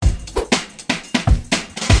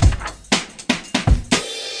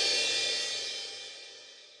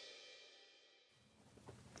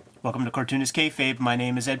Welcome to Cartoonist Kayfabe. My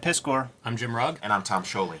name is Ed Piskor. I'm Jim Rugg. And I'm Tom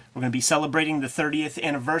Scholey. We're going to be celebrating the 30th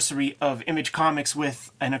anniversary of Image Comics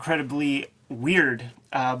with an incredibly weird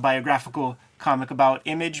biographical comic about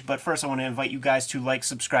Image. But first, I want to invite you guys to like,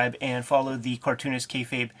 subscribe, and follow the Cartoonist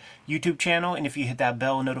Kayfabe YouTube channel. And if you hit that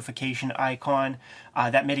bell notification icon,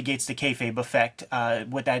 that mitigates the kayfabe effect.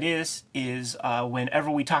 What that is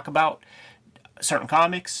whenever we talk about certain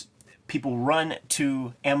comics, people run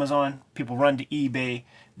to Amazon, people run to eBay,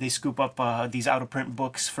 they scoop up these out-of-print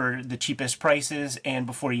books for the cheapest prices, and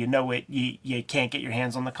before you know it, you can't get your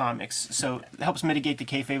hands on the comics. So it helps mitigate the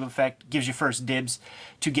kayfabe effect, gives you first dibs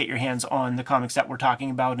to get your hands on the comics that we're talking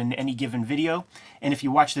about in any given video. And if you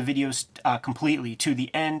watch the videos completely to the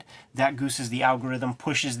end, that gooses the algorithm,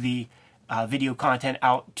 pushes the video content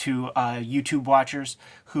out to YouTube watchers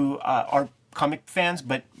who are comic fans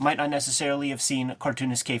but might not necessarily have seen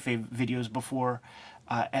Cartoonist Kayfabe videos before,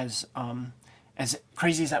 as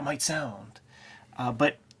crazy as that might sound.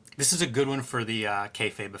 But this is a good one for the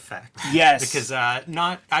kayfabe effect. Yes. Because I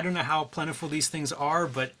don't know how plentiful these things are,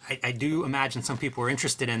 but I do imagine some people are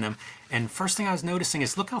interested in them. And first thing I was noticing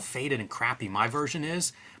is look how faded and crappy my version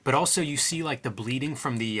is, but also you see like the bleeding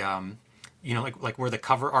from the like where the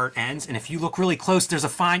cover art ends, and if you look really close, there's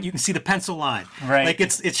you can see the pencil line. Right. Like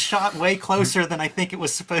it's shot way closer than I think it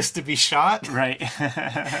was supposed to be shot. Right.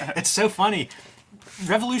 It's so funny.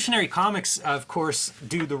 Revolutionary Comics, of course,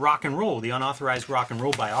 do the the unauthorized rock and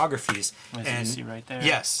roll biographies. As you see right there.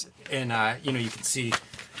 Yes, and you can see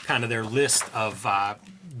kind of their list of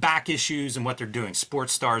back issues and what they're doing.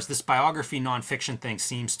 Sports stars. This biography nonfiction thing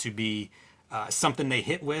seems to be something they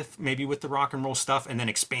hit with, maybe with the rock and roll stuff, and then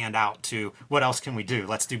expand out to what else can we do?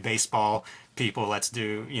 Let's do baseball people. Let's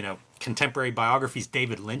do, contemporary biographies.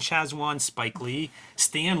 David Lynch has one, Spike Lee,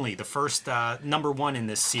 Stan Lee, the first #1 in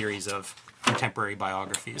this series of contemporary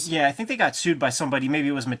biographies. Yeah, I think they got sued by somebody. Maybe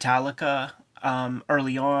it was Metallica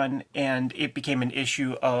early on, and it became an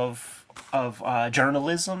issue of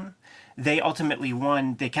journalism. They ultimately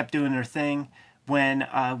won. They kept doing their thing. When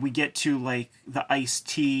we get to like the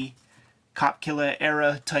Ice-T Cop Killer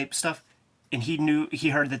era type stuff, and he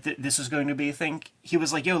heard that this was going to be a thing, he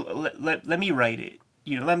was like, yo, let me write it.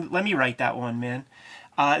 Let me write that one, man.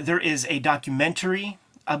 There is a documentary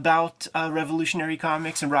about revolutionary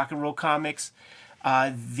comics and rock and roll comics.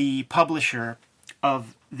 The publisher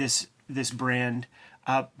of this brand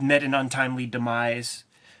met an untimely demise.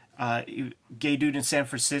 Gay dude in San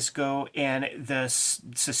Francisco, and the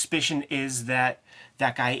suspicion is that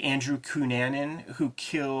guy Andrew Cunanan, who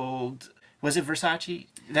killed, was it Versace?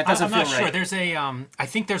 That doesn't feel right. I'm not sure. There's I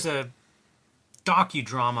think there's a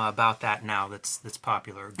docudrama about that now that's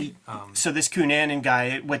popular. So this Cunanan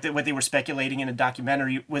guy, what they were speculating in a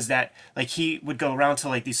documentary was that like he would go around to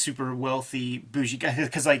like these super wealthy bougie guys,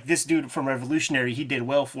 because like this dude from Revolutionary, he did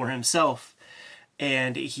well for himself,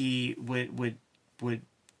 and he would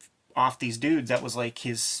off these dudes. That was like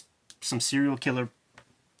some serial killer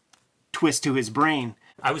twist to his brain.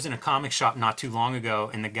 I was in a comic shop not too long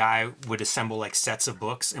ago, and the guy would assemble like sets of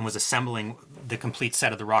books and was assembling the complete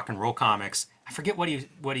set of the rock and roll comics. I forget what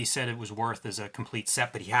he said it was worth as a complete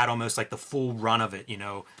set, but he had almost like the full run of it,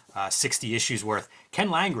 60 issues worth.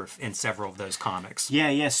 Ken Landgraf in several of those comics.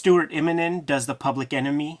 Yeah. Stuart Immonen does the Public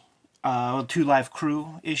Enemy 2 Live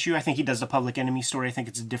Crew issue. I think he does the Public Enemy story. I think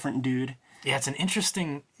it's a different dude. Yeah, it's an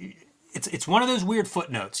interesting... It's one of those weird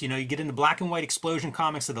footnotes. You get into black and white explosion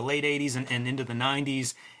comics of the late 80s and into the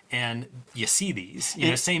 90s, and you see these.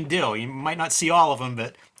 Same deal. You might not see all of them,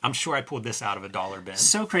 but I'm sure I pulled this out of a dollar bin.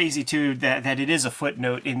 So crazy, too, that it is a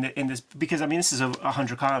footnote in this, because, this is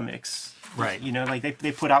 100 comics. Right.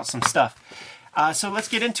 They put out some stuff. So let's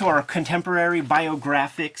get into our contemporary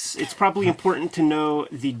biographics. It's probably important to know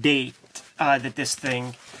the date that this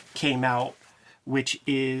thing came out, which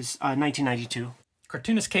is 1992.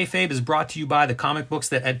 Cartoonist Kayfabe is brought to you by the comic books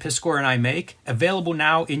that Ed Piskor and I make. Available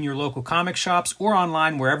now in your local comic shops or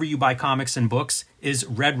online wherever you buy comics and books is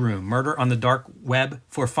Red Room, Murder on the Dark Web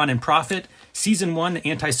for Fun and Profit. Season 1, The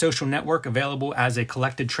Antisocial Network, available as a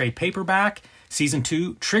collected trade paperback. Season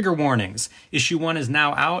 2, Trigger Warnings. Issue 1 is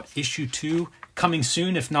now out. Issue 2 coming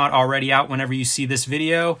soon, if not already out whenever you see this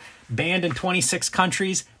video. Banned in 26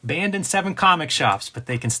 countries, banned in 7 comic shops, but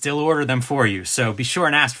they can still order them for you, so be sure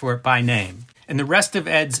and ask for it by name. And the rest of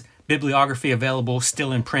Ed's bibliography available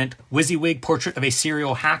still in print. WYSIWYG, Portrait of a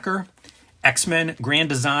Serial Hacker. X-Men Grand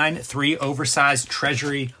Design, 3 oversized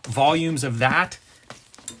Treasury volumes of that.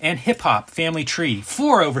 And Hip Hop Family Tree,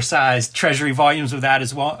 4 oversized Treasury volumes of that,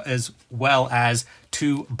 as well as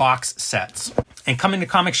 2 box sets. And coming to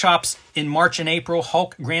comic shops in March and April,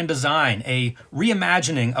 Hulk Grand Design, a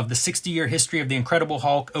reimagining of the 60-year history of the Incredible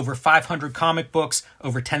Hulk, over 500 comic books,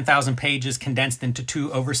 over 10,000 pages condensed into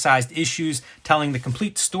 2 oversized issues, telling the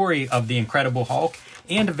complete story of the Incredible Hulk,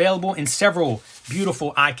 and available in several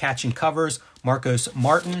beautiful eye-catching covers. Marcos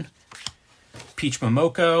Martin, Peach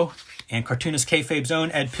Momoko, and cartoonist Kayfabe's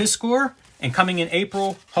own Ed Piskor. And coming in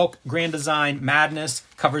April, Hulk Grand Design Madness,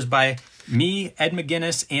 covers by me, Ed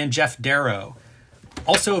McGuinness, and Jeff Darrow.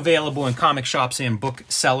 Also available in comic shops and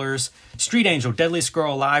booksellers, Street Angel, Deadliest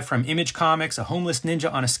Girl Alive from Image Comics, a homeless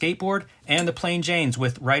ninja on a skateboard, and The Plain Janes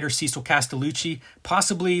with writer Cecil Castellucci,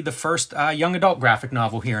 possibly the first young adult graphic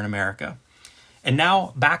novel here in America. And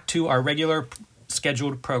now back to our regular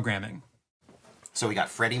scheduled programming. So we got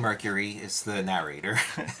Freddie Mercury is the narrator.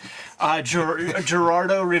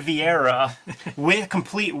 Gerardo Riviera,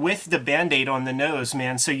 complete with the Band-Aid on the nose,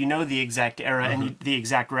 man. So you know the exact era and the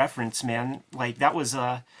exact reference, man. Like that was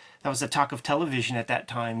a talk of television at that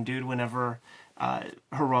time, dude. Whenever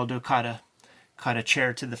Geraldo caught a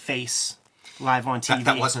chair to the face live on TV.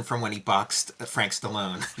 That wasn't from when he boxed Frank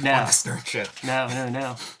Stallone on the Stern Show.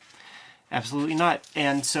 No. Absolutely not.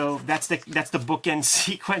 And so that's the bookend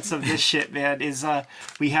sequence of this shit, man. Is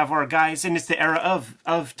we have our guys, and it's the era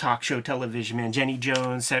of talk show television, man. Jenny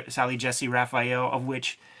Jones, Sally Jesse Raphael, of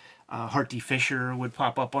which Hart Fisher would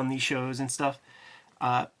pop up on these shows and stuff.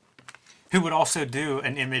 Who would also do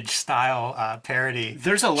an Image style parody?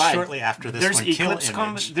 There's a lot shortly after this there's one.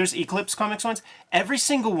 Eclipse there's Eclipse Comics ones. Every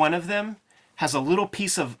single one of them has a little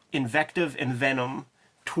piece of invective and venom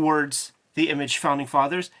towards the Image founding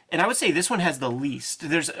fathers, and I would say this one has the least.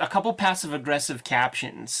 There's a couple passive-aggressive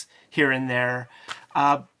captions here and there.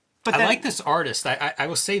 But I like this artist. I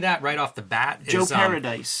will say that right off the bat. Joe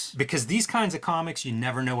Paradise. Because these kinds of comics, you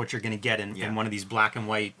never know what you're going to get in one of these black and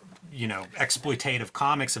white, exploitative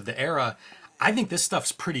comics of the era. I think this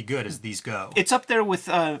stuff's pretty good as these go. It's up there with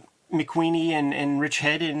McQueenie and Rich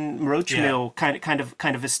Head and Roach Mill kind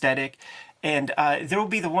of aesthetic, and there will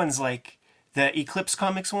be the ones like the Eclipse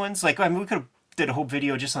Comics ones. Like, I mean, we could have did a whole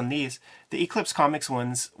video just on these. The Eclipse Comics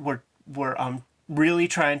ones were really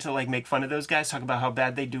trying to like make fun of those guys, talk about how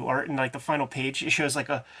bad they do art. And like the final page, it shows like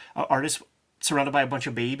a artist surrounded by a bunch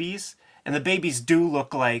of babies, and the babies do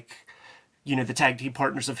look like, the tag team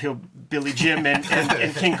partners of Hillbilly Jim and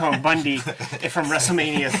King Kong Bundy from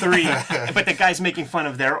WrestleMania 3. But the guy's making fun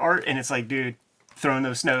of their art, and it's like, dude, throwing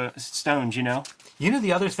those stones,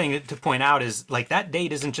 The other thing to point out is, like, that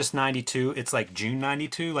date isn't just 92, it's like June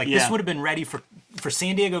 92. Like, this would have been ready for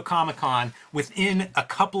San Diego Comic-Con within a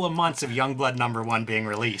couple of months of Youngblood #1 being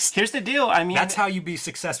released. Here's the deal. I mean, that's how you be a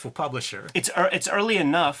succfarsuccessful publisher. It's early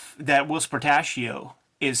enough that Will Spartaccio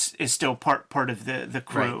is still part of the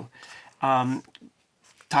crew. Right.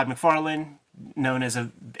 Todd McFarlane, known as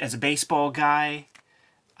a baseball guy,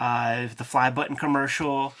 the Fly Button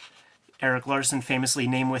commercial, Eric Larson, famously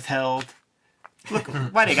name withheld. Look,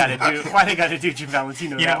 why they gotta do Jim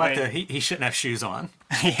Valentino that way? He shouldn't have shoes on.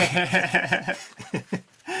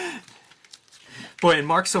 Boy, and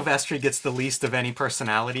Mark Silvestri gets the least of any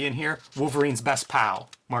personality in here. Wolverine's best pal,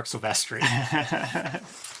 Mark Silvestri.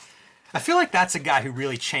 I feel like that's a guy who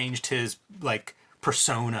really changed his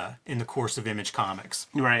persona in the course of Image Comics.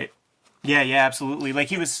 Right. Yeah, absolutely. Like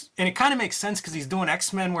he was, and it kind of makes sense because he's doing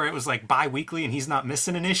X-Men where it was like bi-weekly and he's not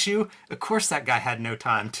missing an issue. Of course, that guy had no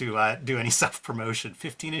time to do any self-promotion.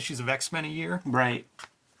 15 issues of X-Men a year. Right.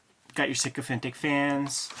 Got your sycophantic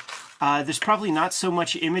fans. There's probably not so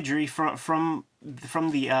much imagery from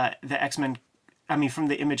the X-Men. I mean, from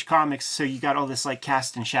the Image Comics. So you got all this like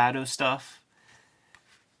cast and shadow stuff.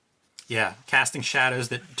 Yeah, casting shadows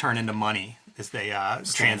that turn into money as they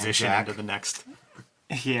transition into the next.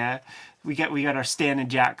 Yeah. We got our Stan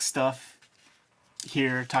and Jack stuff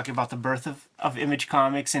here, talking about the birth of Image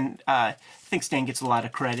Comics, and I think Stan gets a lot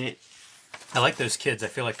of credit. I like those kids. I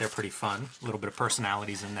feel like they're pretty fun. A little bit of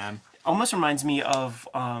personalities in them. Almost reminds me of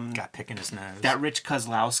got picking his nose. That Rich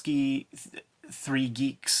Kozlowski, Three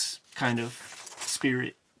Geeks kind of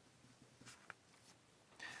spirit.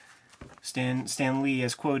 Stan Lee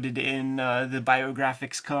is quoted in the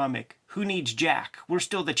Biographics comic. Who needs Jack? We're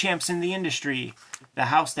still the champs in the industry. The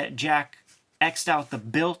house that Jack X'd out the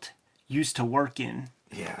built used to work in.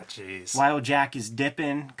 Yeah, jeez. While Jack is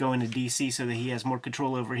dipping, going to DC so that he has more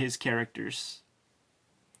control over his characters.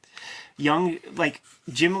 Young, like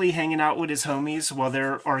Jim Lee hanging out with his homies while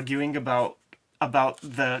they're arguing about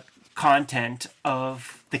the content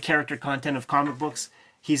of the character content of comic books.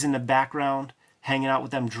 He's in the background hanging out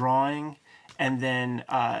with them drawing, and then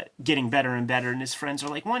getting better and better. And his friends are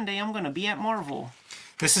like, one day I'm going to be at Marvel.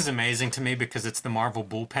 This is amazing to me because it's the Marvel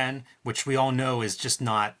bullpen, which we all know is just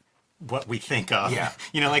not what we think of. Yeah.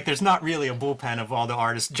 You know, like there's not really a bullpen of all the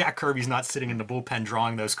artists. Jack Kirby's not sitting in the bullpen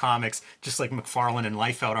drawing those comics, just like McFarlane and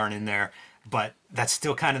Liefeld aren't in there. But that's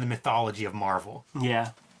still kind of the mythology of Marvel.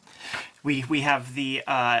 Yeah. We have the,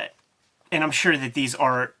 and I'm sure that these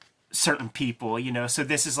are certain people, you know, so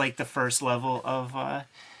this is like the first level of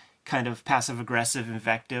kind of passive-aggressive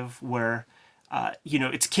invective where, you know,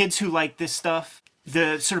 it's kids who like this stuff.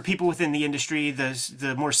 The sort of people within the industry,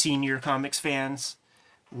 the more senior comics fans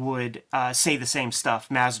would say the same stuff.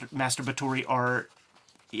 Masturbatory art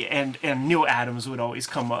and Neil Adams would always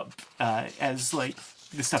come up as like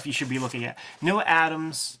the stuff you should be looking at. Neil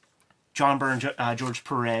Adams, John Byrne, George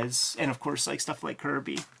Perez, and of course like stuff like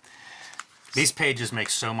Kirby. These pages make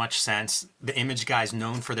so much sense. The Image guy's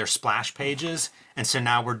known for their splash pages, and so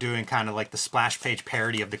now we're doing kind of like the splash page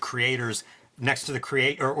parody of the creators next to the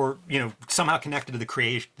create or you know somehow connected to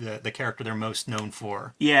the character they're most known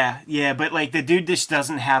for. Yeah, but like the dude just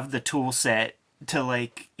doesn't have the tool set to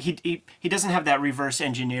like he doesn't have that reverse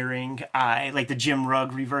engineering eye, like the Jim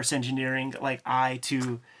Rugg reverse engineering like eye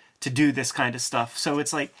to do this kind of stuff. So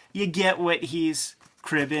it's like you get what he's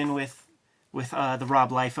cribbing with the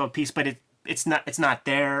Rob Liefeld piece, but it's not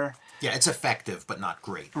there. Yeah, it's effective but not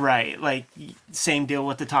great. Right, like same deal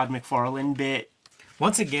with the Todd McFarlane bit.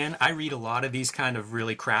 Once again, I read a lot of these kind of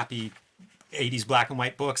really crappy 80s black and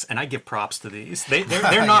white books, and I give props to these.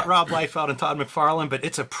 They're not Rob Liefeld and Todd McFarlane, but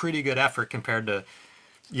it's a pretty good effort compared to,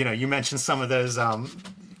 you know, you mentioned some of those,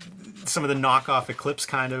 some of the knockoff Eclipse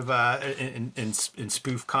kind of in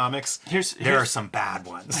spoof comics. There are some bad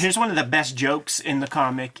ones. Here's one of the best jokes in the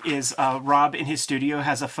comic is Rob in his studio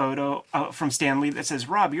has a photo from Stan Lee that says,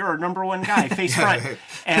 "Rob, you're our #1 guy, face front."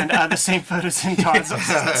 And the same photo's in Todd's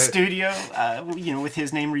studio, you know, with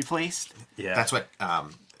his name replaced. Yeah. That's what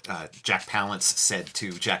Jack Palance said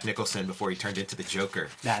to Jack Nicholson before he turned into the Joker.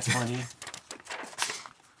 That's funny.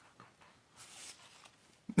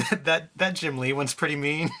 that Jim Lee one's pretty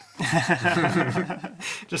mean.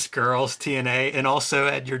 Just girls, TNA, and also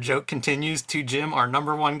Ed, your joke continues to Jim, our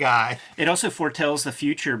 #1 guy. It also foretells the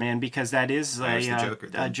future, man, because that is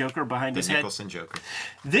the Joker behind his The head. Nicholson Joker.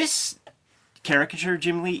 This caricature,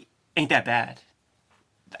 Jim Lee, ain't that bad.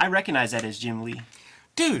 I recognize that as Jim Lee.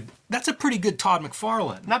 Dude, that's a pretty good Todd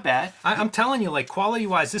McFarlane. Not bad. I'm telling you, like,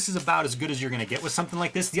 quality-wise, this is about as good as you're going to get with something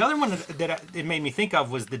like this. The other one that it made me think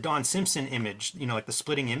of was the Don Simpson Image, you know, like the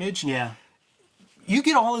splitting Image. Yeah. You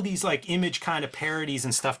get all of these, like, Image kind of parodies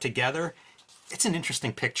and stuff together. It's an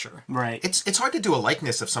interesting picture. Right. It's hard to do a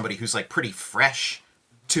likeness of somebody who's like pretty fresh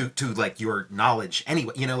to like your knowledge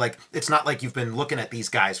anyway. You know, like it's not like you've been looking at these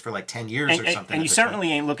guys for like 10 years or something. And you certainly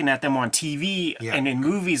ain't looking at them on TV and in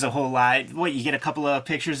movies a whole lot. What, you get a couple of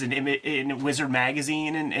pictures in Wizard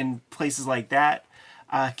Magazine and places like that.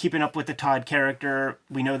 Keeping up with the Todd character,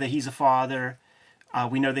 we know that he's a father.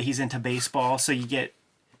 We know that he's into baseball, so you get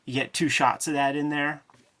 2 shots of that in there.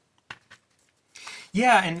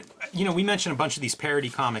 Yeah, and you know, we mentioned a bunch of these parody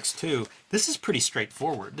comics too. This is pretty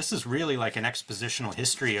straightforward. This is really like an expositional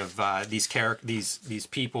history of these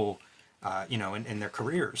people, you know, in their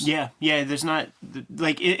careers. Yeah. There's not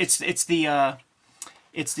like it's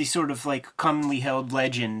the sort of like commonly held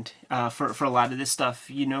legend for a lot of this stuff.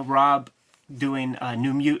 You know, Rob doing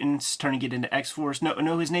New Mutants, turning it into X-Force.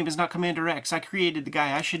 No, his name is not Commander X. I created the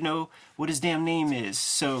guy. I should know what his damn name is.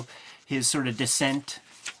 So his sort of descent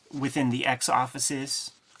within the X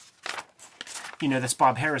offices. You know, that's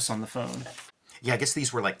Bob Harris on the phone. Yeah, I guess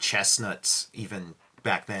these were like chestnuts even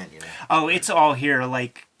back then, you know. Oh, it's all here.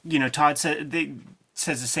 Like, you know, Todd says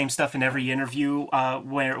the same stuff in every interview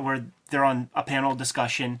where they're on a panel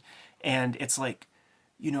discussion, and it's like,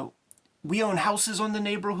 you know, we own houses on the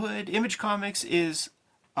neighborhood. Image Comics is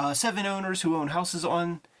 7 owners who own houses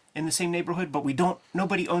in the same neighborhood, but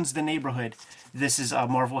nobody owns the neighborhood. This is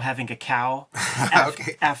Marvel having a cow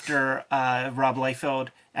after Rob Liefeld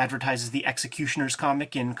advertises the Executioner's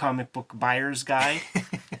comic in Comic Book Buyer's Guide.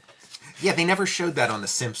 Yeah, they never showed that on The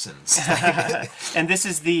Simpsons. And this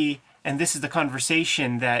is the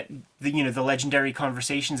conversation that the legendary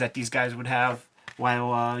conversations that these guys would have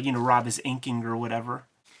while Rob is inking or whatever.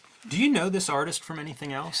 Do you know this artist from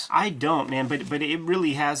anything else? I don't, man, but it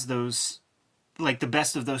really has those, like, the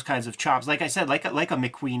best of those kinds of chops. Like I said, like a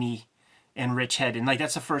McQueenie and Rich Head, and like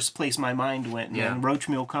that's the first place my mind went. Yeah. Man. Roach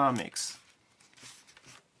Mill Comics.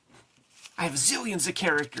 I have zillions of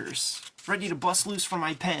characters ready to bust loose from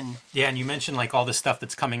my pen. Yeah, and you mentioned like all the stuff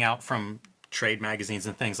that's coming out from trade magazines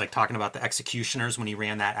and things, like talking about the Executioners when he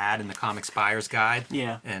ran that ad in the Comics Buyer's Guide.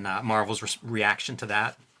 Yeah. And Marvel's reaction to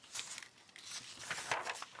that.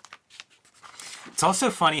 It's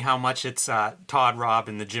also funny how much it's Todd, Rob,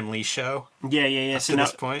 and the Jim Lee show. Yeah. To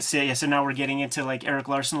this point. So now we're getting into like Eric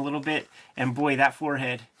Larson a little bit, and boy, that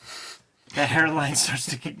forehead, that hairline starts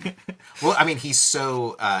to. Well, I mean, he's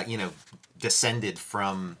so descended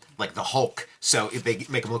from like the Hulk, so they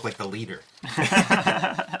make him look like the leader.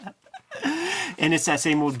 And it's that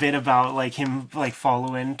same old bit about like him like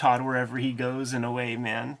following Todd wherever he goes in a way,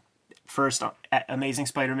 man. First Amazing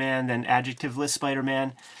Spider-Man, then adjectiveless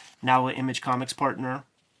Spider-Man, now an Image Comics partner.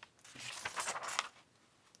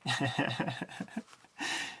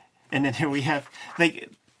 And then here we have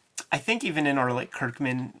like, I think even in our like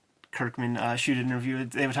Kirkman shoot interview,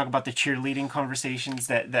 they would talk about the cheerleading conversations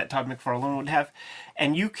that Todd McFarlane would have,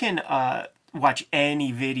 and you can watch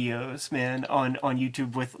any videos, man, on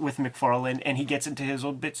YouTube with McFarlane, and he gets into his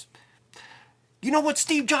old bits. You know what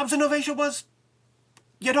Steve Jobs' innovation was?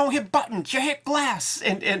 You don't hit buttons, you hit glass.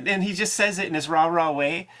 And he just says it in this rah-rah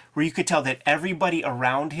way where you could tell that everybody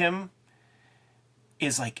around him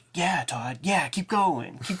is like, yeah, Todd, yeah, keep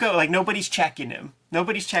going. Like, nobody's checking him.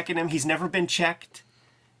 He's never been checked.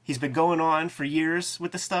 He's been going on for years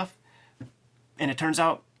with the stuff. And it turns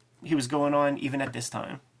out he was going on even at this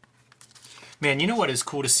time. Man, you know what is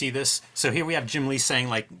cool to see this? So here we have Jim Lee saying,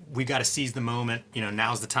 like, we got to seize the moment.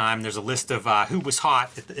 Now's the time. There's a list of who was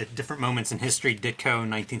hot at different moments in history. Ditko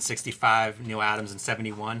in 1965, Neil Adams in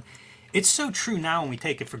 71. It's so true now when we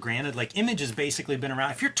take it for granted. Like, Image has basically been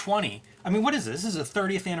around. If you're 20, I mean, what is this? This is the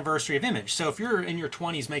 30th anniversary of Image. So if you're in your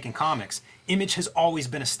 20s making comics, Image has always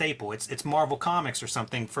been a staple. It's Marvel Comics or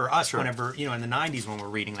something for us. Sure. Whenever, in the 90s when we're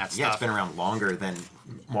reading that stuff. Yeah, it's been around longer than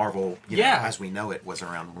Marvel, as we know it, was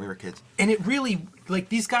around when we were kids. And it really, like,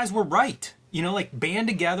 these guys were right. Like, band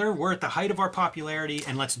together, we're at the height of our popularity,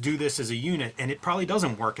 and let's do this as a unit. And it probably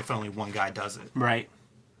doesn't work if only one guy does it. Right.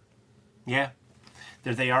 Yeah.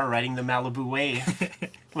 There they are, riding the Malibu wave.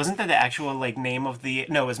 Wasn't that the actual, like, name of the...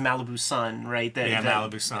 No, it was Malibu Sun, right?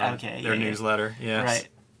 Malibu Sun. Okay. Their newsletter, yes. Right.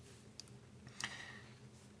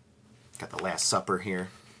 Got the Last Supper here.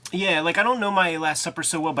 Yeah, like, I don't know my Last Supper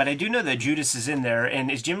so well, but I do know that Judas is in there. And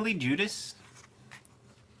is Jim Lee Judas?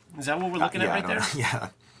 Is that what we're looking at right there? Yeah.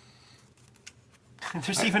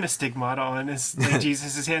 There's even a stigmata on his like,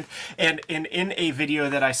 Jesus' hand. And in a video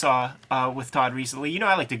that I saw with Todd recently,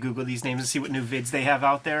 I like to Google these names and see what new vids they have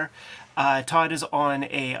out there. Todd is on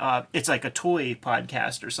it's like a toy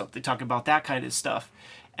podcast or something, talking about that kind of stuff.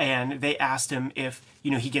 And they asked him if,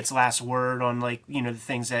 he gets last word on, like, the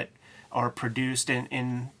things that are produced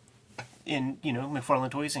in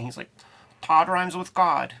McFarlane Toys. And he's like, Todd rhymes with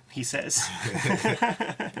God, he says.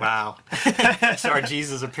 Wow. So our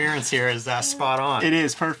Jesus appearance here is spot on. It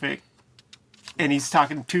is perfect. And he's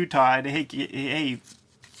talking to Todd. Hey,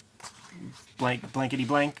 blankety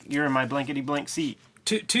blank, you're in my blankety blank seat.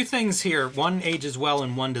 Two things here. One ages well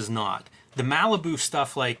and one does not. The Malibu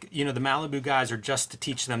stuff, like, the Malibu guys are just to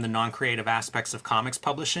teach them the non-creative aspects of comics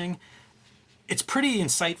publishing. It's pretty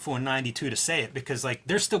insightful in 92 to say it because, like,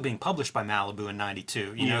 they're still being published by Malibu in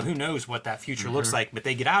 92. Who knows what that future looks like, but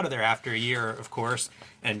they get out of there after a year, of course,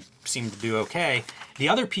 and seem to do okay. The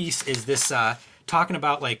other piece is this talking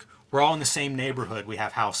about, like, we're all in the same neighborhood, we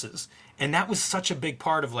have houses. And that was such a big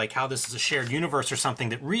part of, like, how this is a shared universe or something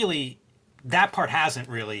that really, that part hasn't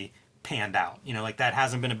really panned out. Like, that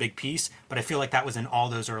hasn't been a big piece, but I feel like that was in all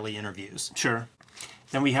those early interviews. Sure.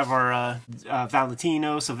 Then we have our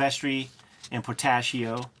Valentino, Silvestri, and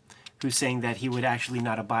Portaccio, who's saying that he would actually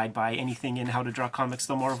not abide by anything in How to Draw Comics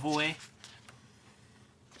the Marvel Way.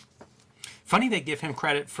 Funny they give him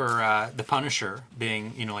credit for the Punisher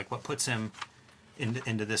being, like what puts him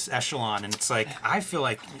into this echelon. And it's like, I feel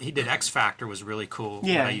like he did X Factor was really cool.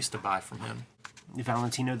 Yeah. What I used to buy from him.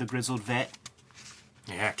 Valentino, the grizzled vet.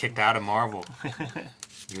 Yeah, kicked out of Marvel.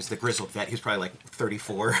 He was the grizzled vet. He was probably like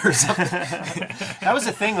 34 or something. That was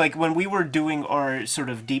the thing. Like, when we were doing our sort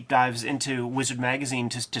of deep dives into Wizard Magazine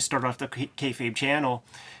to start off the Kayfabe channel,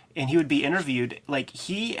 and he would be interviewed, like,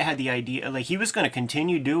 he had the idea, like, he was going to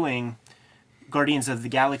continue doing Guardians of the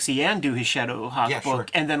Galaxy and do his Shadowhawk book. Sure.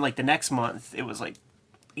 And then, like, the next month, it was like,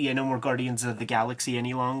 no more Guardians of the Galaxy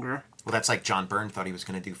any longer. Well, that's like John Byrne thought he was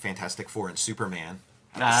going to do Fantastic Four and Superman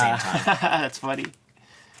at the same time. That's funny.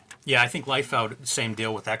 Yeah, I think Liefeld, same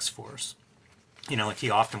deal with X-Force. Like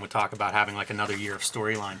he often would talk about having like another year of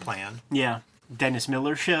storyline plan. Yeah. Dennis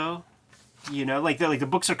Miller show. Like the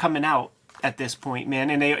books are coming out at this point,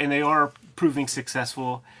 man, and they are proving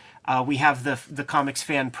successful. We have the Comics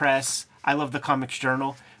Fan Press. I love the Comics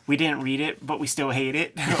Journal. We didn't read it, but we still hate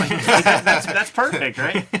it. That's perfect,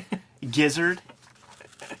 right? Gizzard.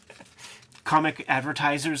 Comic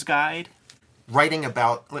Advertiser's Guide. Writing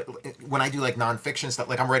about, when I do like nonfiction stuff,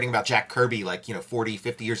 like I'm writing about Jack Kirby, like, 40,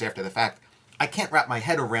 50 years after the fact, I can't wrap my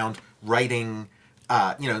head around writing,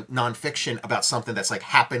 nonfiction about something that's like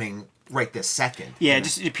happening right this second. Yeah,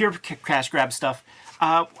 just pure cash grab stuff.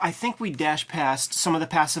 I think we dashed past some of the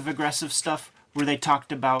passive aggressive stuff where they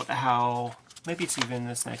talked about how maybe it's even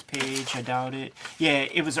this next page. I doubt it. Yeah,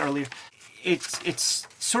 it was earlier. It's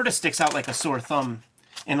sort of sticks out like a sore thumb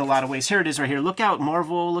in a lot of ways. Here it is right here. Look out,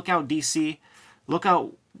 Marvel. Look out, DC. Look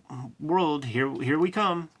out, World. Here we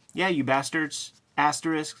come. Yeah, you bastards.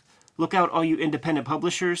 Asterisk. Look out, all you independent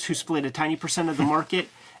publishers who split a tiny percent of the market.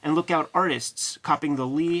 And look out, artists copying the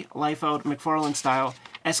Lee, Liefeld, McFarlane style,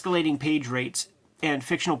 escalating page rates, and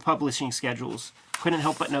fictional publishing schedules. Couldn't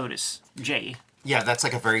help but notice. Jay. Yeah, that's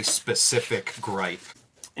like a very specific gripe.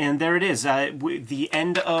 And there it is. The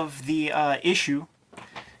end of the issue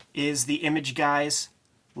is the Image guys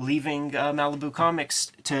leaving Malibu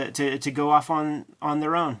Comics to go off on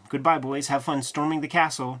their own. Goodbye, boys. Have fun storming the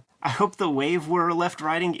castle. I hope the wave we're left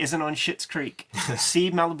riding isn't on Schitt's Creek.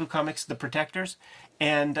 See Malibu Comics, the protectors,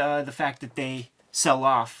 and the fact that they sell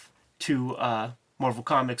off to Marvel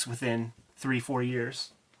Comics within 3-4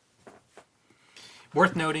 years.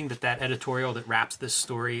 Worth noting that editorial that wraps this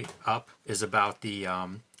story up is about the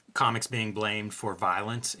comics being blamed for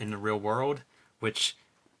violence in the real world, which,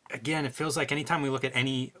 again, it feels like anytime we look at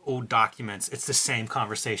any old documents, it's the same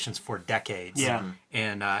conversations for decades. Yeah.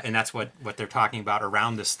 And that's what they're talking about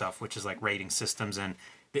around this stuff, which is like rating systems. And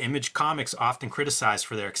the Image comics often criticized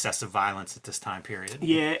for their excessive violence at this time period.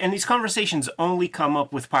 Yeah, and these conversations only come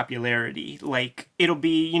up with popularity. Like, it'll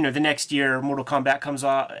be, the next year Mortal Kombat comes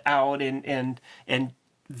out and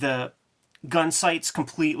the gun sites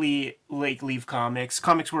completely leave comics.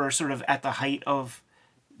 Comics were sort of at the height of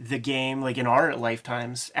the game, like in our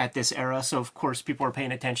lifetimes at this era. So of course people are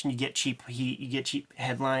paying attention. You get cheap heat, you get cheap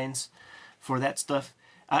headlines for that stuff.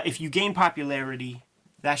 If you gain popularity,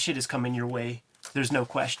 that shit is coming your way. There's no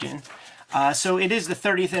question. So it is the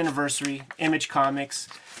 30th anniversary, Image Comics.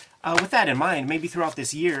 With that in mind, maybe throughout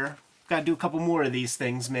this year, gotta do a couple more of these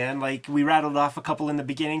things, man. Like, we rattled off a couple in the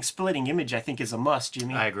beginning. Splitting Image, I think, is a must,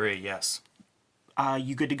 Jimmy. I agree, yes.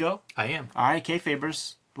 You good to go? I am. All right,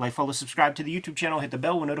 K-Fabers. Like, follow, subscribe to the YouTube channel. Hit the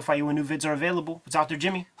bell. We'll notify you when new vids are available. What's out there,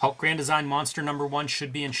 Jimmy? Hulk Grand Design Monster #1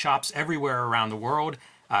 should be in shops everywhere around the world.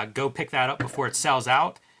 Go pick that up before it sells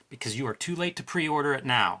out, because you are too late to pre-order it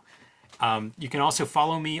now. You can also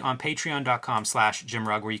follow me on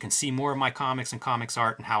patreon.com/JimRugg, where you can see more of my comics and comics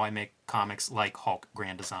art and how I make comics like Hulk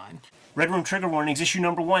Grand Design. Red Room Trigger Warnings, issue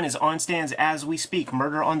 #1 is on stands as we speak.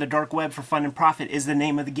 Murder on the Dark Web for Fun and Profit is the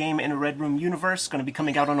name of the game in a Red Room universe. Going to be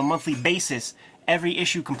coming out on a monthly basis. Every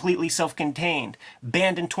issue completely self-contained.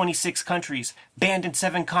 Banned in 26 countries. Banned in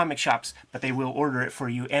 7 comic shops. But they will order it for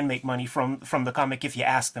you and make money from the comic if you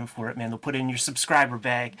ask them for it, man. They'll put it in your subscriber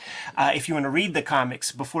bag. If you want to read the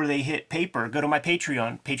comics before they hit paper, go to my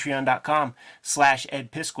Patreon.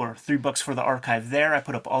 Patreon.com/EdPiskor. $3 for the archive there. I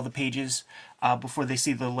put up all the pages before they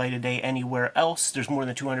see the light of day anywhere else. There's more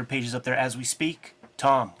than 200 pages up there as we speak.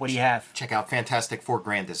 Tom, what do you have? Check out Fantastic Four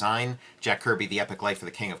Grand Design, Jack Kirby, The Epic Life of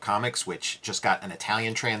the King of Comics, which just got an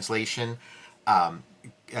Italian translation. Go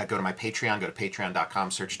to my Patreon, go to patreon.com,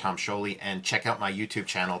 search Tom Scioli, and check out my YouTube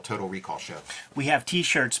channel, Total Recall Show. We have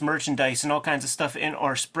t-shirts, merchandise, and all kinds of stuff in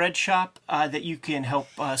our spread shop that you can help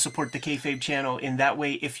support the Kayfabe channel in that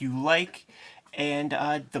way if you like. And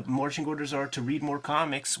the marching orders are to read more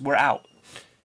comics. We're out.